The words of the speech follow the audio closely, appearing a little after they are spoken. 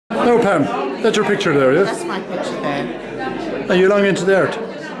Now, Pam, that's your picture there, yes? That's my picture there. Are you long into the art?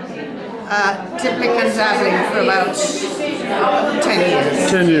 Dipping and dabbling for about 10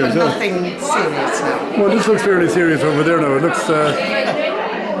 years. 10 years, but nothing serious now. Well, this looks fairly serious over there now. It looks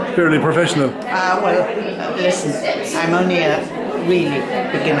fairly professional. Well, listen, I'm only a really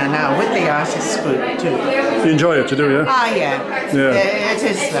beginner now with the artist group too. You enjoy it, you do, yeah? Yeah. It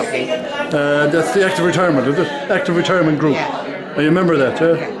is lovely. That's the active retirement, is it? Active retirement group. Yeah. You remember that,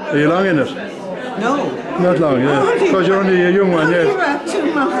 yeah? Are you long in it? No. Not long, yeah. Because you're only a young one, only yes. about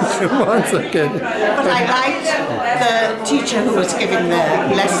 2 months. 2 months, okay. But I liked the teacher who was giving the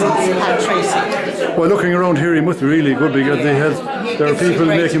lessons, Pat Tracy. Well, looking around here, he must be really good because there are people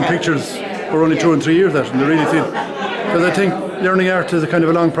making pictures for only 2 and 3 years, and they really see it. Because I think learning art is a kind of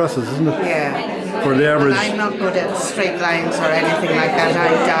a long process, isn't it? Yeah. For the average. And I'm not good at straight lines or anything like that. I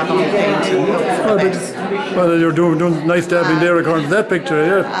dab on paint and hope for the best. Well, you're doing nice dabbing there according to that picture,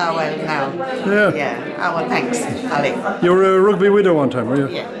 yeah. Well, now. Yeah. Yeah. Well, thanks, Ali. You were a rugby widow one time, were you?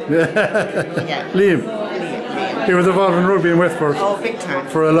 Yeah. Yeah. Liam. He was involved in rugby in Westport. Oh, big time.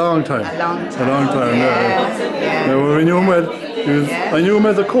 For a long time. A long time. A long time, yeah. Well, we knew him well. I knew him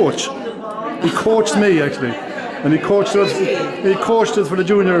as a coach. He coached me, actually. And he coached us for the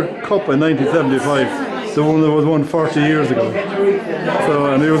Junior Cup in 1975, the one that was won 40 years ago. So,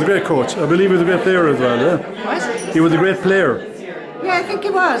 and he was a great coach. I believe he was a great player as well, yeah? What? He was a great player. Yeah, I think he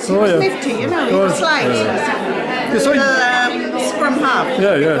was. He was nifty, you know, he was light. Scrum half.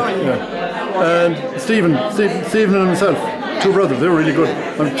 Yeah. And Stephen and himself, 2 brothers, they were really good.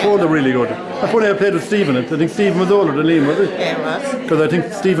 I'm told they're really good. I played with Stephen. I think Stephen was older than Liam, was he? Yeah, he was. Because I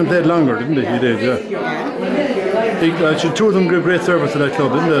think Stephen played longer, didn't he? He did, yeah. Actually, 2 of them gave great service to that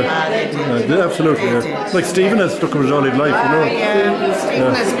club, didn't they? Absolutely, yeah. Like Stephen has stuck with his all his life, you know. Yeah,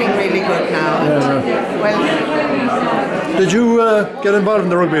 Stephen has been really good now. Well, did you get involved in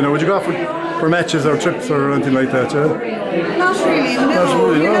the rugby now? Would you go off for matches or trips or anything like that, yeah? not really,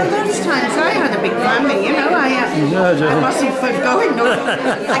 no. You know, those times I had a big family, you know, I wasn't for going, no.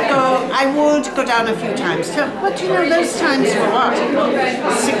 I would go down a few times, but you know, those times were what?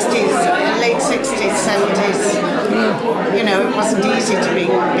 60s, late 60s, 70s. You know, it wasn't easy to be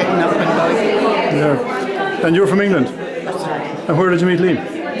getting up and going. Yeah. And you're from England? That's right. And where did you meet Liam?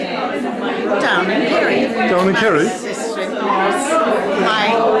 Down in Kerry. Down in Kerry? My sister-in-law's,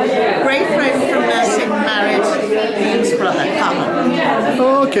 my great friend from nursing married Liam's brother, Colin.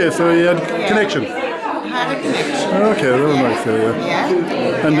 Oh, okay, so you had connection. Had a connection. Okay, that was nice,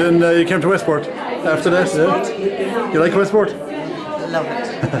 yeah. And then you came to Westport after that, yeah? You like Westport? Love it.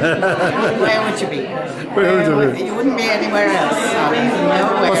 Where would you be? Where would you be? You wouldn't be anywhere else.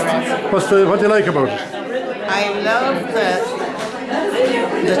 Nowhere else. What do you like about it? I love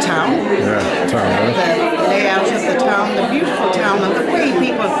the town. Yeah, town, The layout of the town, the beautiful town, and the way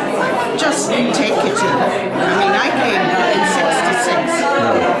people just take you to them. I mean, I came in '66,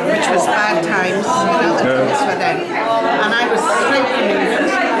 which was bad times, you know, the things for them. And I was straight from England.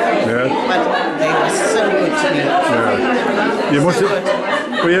 But they were so good to me. You must have,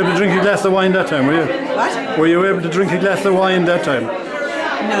 were you able to drink a glass of wine that time, were you? What? Were you able to drink a glass of wine that time?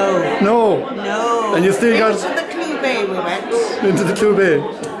 No. And you still got... Into the Clue Bay we went. Into the Clue Bay?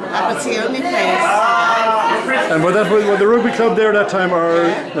 That was the only place. And was the rugby club there that time, or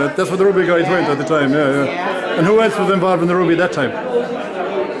that's where the rugby guys went at the time, yeah. And who else was involved in the rugby that time?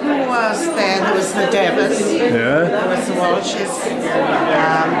 Who was there? There was the Devers. Yeah. There was the Walshes.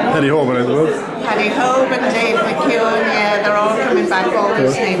 Paddy Hoban as well. Paddy Hoban, Dave McEwen, they're all coming back, all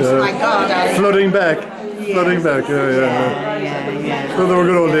those names. My God, Flooding back, yeah. So they were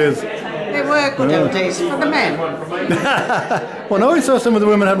good old days. They were good old days for the men. Well, now I saw some of the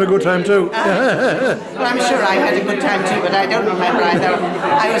women having a good time too. Well, I'm sure I had a good time too, but I don't remember either.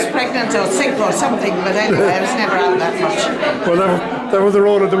 I was pregnant or sick or something, but anyway, I was never out that much. Well, that was the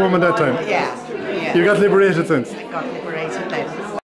role of the woman that time. Yeah. You got liberated since? I got liberated then.